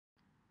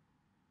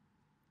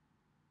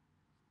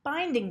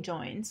Binding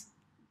joins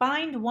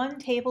bind one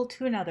table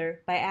to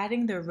another by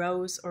adding their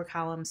rows or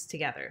columns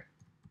together.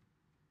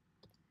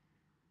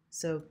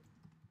 So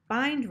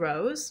bind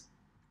rows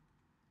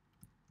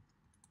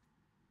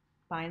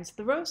binds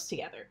the rows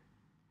together.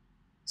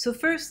 So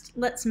first,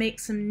 let's make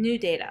some new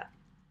data.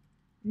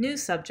 New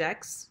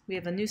subjects. We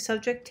have a new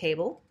subject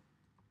table,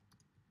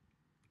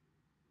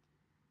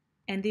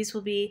 and these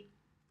will be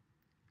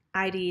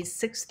IDs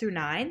 6 through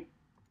 9.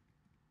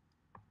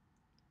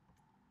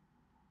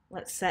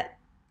 Let's set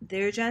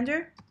their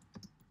gender.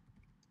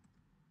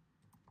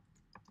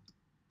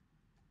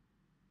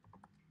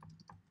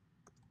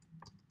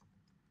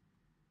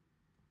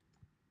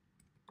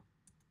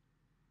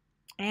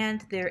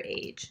 And their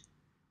age.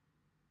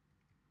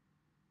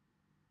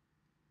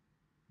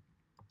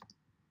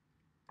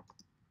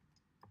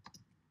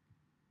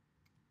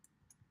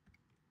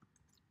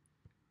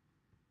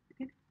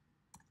 Okay.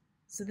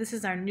 So this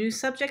is our new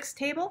subjects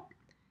table,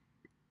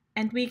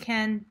 and we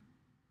can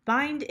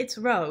bind its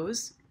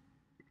rows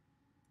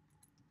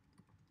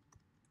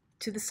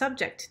to the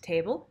subject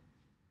table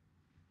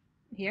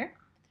here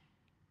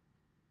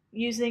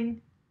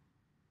using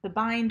the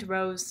bind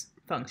rows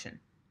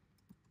function.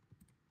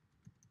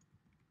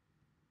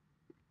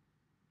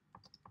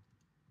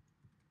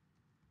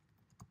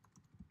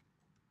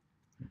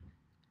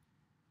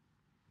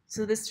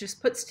 So this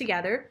just puts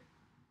together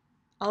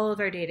all of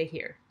our data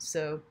here.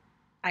 So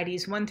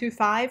IDs 1 through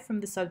 5 from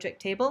the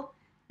subject table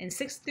and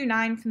 6 through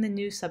 9 from the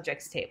new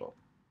subjects table.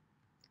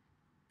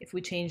 If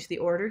we change the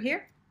order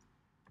here,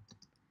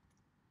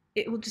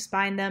 it will just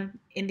bind them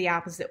in the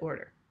opposite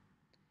order.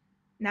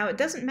 Now it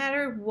doesn't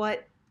matter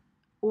what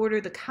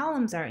order the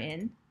columns are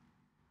in,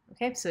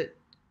 okay, so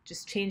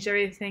just change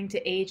everything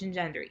to age and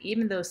gender.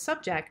 Even though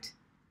subject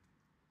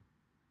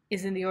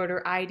is in the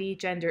order ID,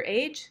 gender,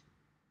 age,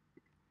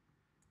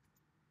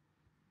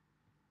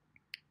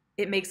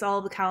 it makes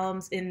all the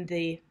columns in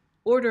the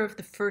order of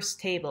the first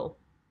table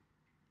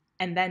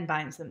and then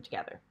binds them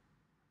together.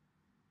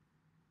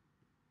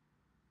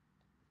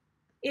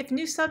 If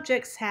new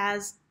subjects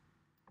has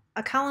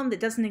a column that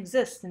doesn't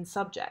exist in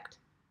subject,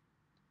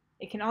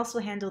 it can also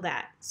handle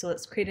that. So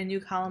let's create a new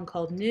column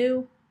called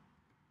new,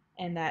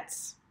 and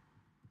that's,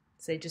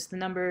 say, just the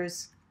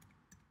numbers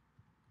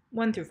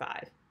 1 through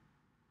 5,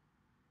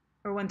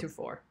 or 1 through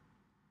 4.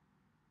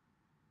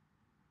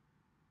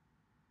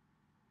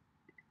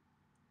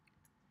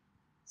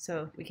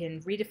 So we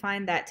can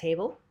redefine that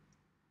table.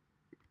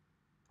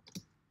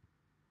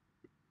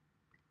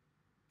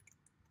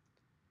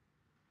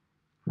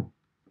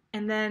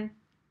 And then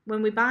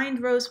when we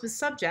bind rows with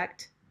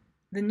subject,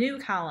 the new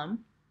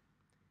column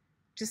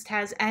just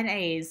has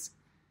NAs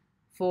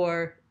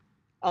for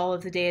all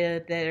of the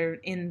data that are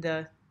in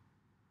the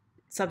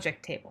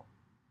subject table.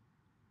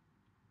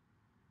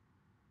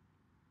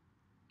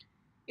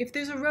 If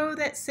there's a row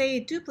that's, say,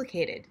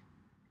 duplicated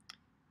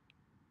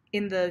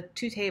in the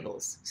two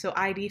tables, so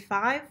ID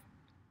 5,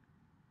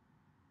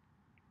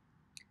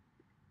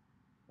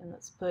 and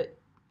let's put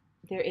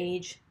their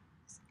age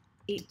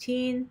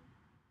 18,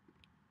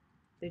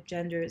 their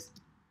gender is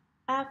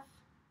F,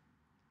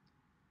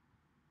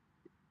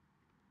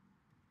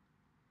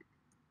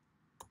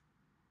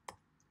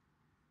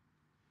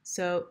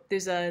 so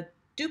there's a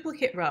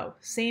duplicate row,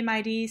 same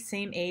ID,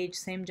 same age,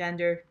 same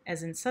gender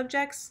as in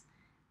subjects.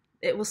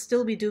 It will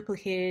still be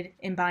duplicated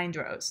in bind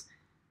rows.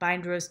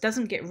 Bind rows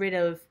doesn't get rid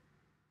of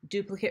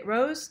duplicate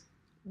rows.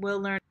 We'll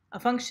learn a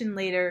function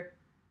later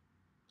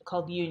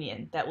called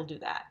union that will do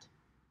that.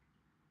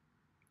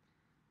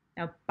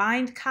 Now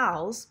bind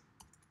cols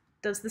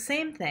does the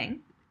same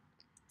thing,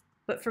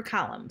 but for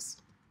columns.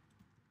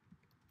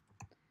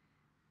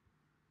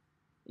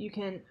 You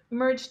can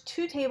merge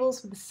two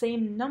tables with the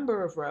same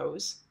number of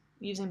rows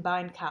using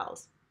bind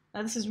cols.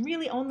 Now this is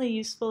really only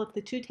useful if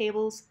the two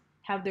tables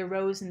have their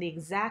rows in the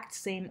exact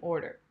same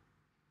order.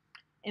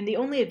 And the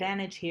only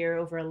advantage here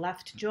over a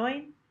left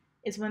join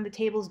is when the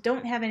tables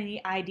don't have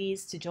any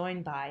IDs to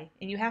join by,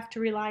 and you have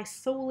to rely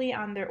solely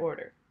on their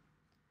order.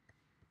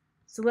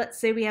 So let's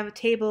say we have a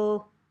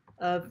table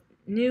of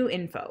new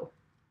info.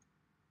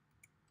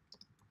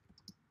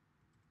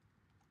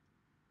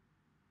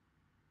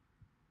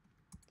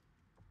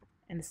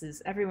 And this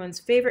is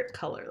everyone's favorite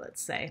color,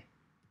 let's say.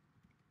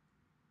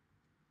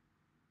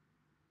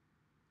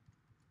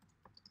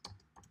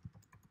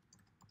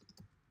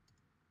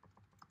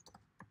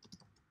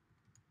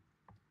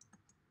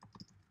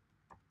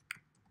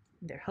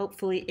 They're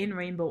hopefully in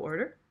rainbow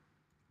order.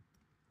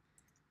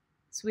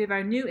 So we have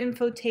our new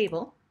info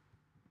table,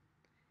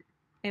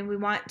 and we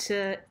want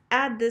to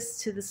add this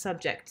to the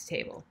subject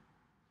table.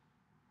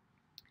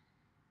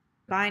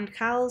 Bind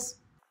cols,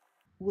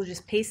 we'll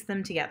just paste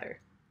them together.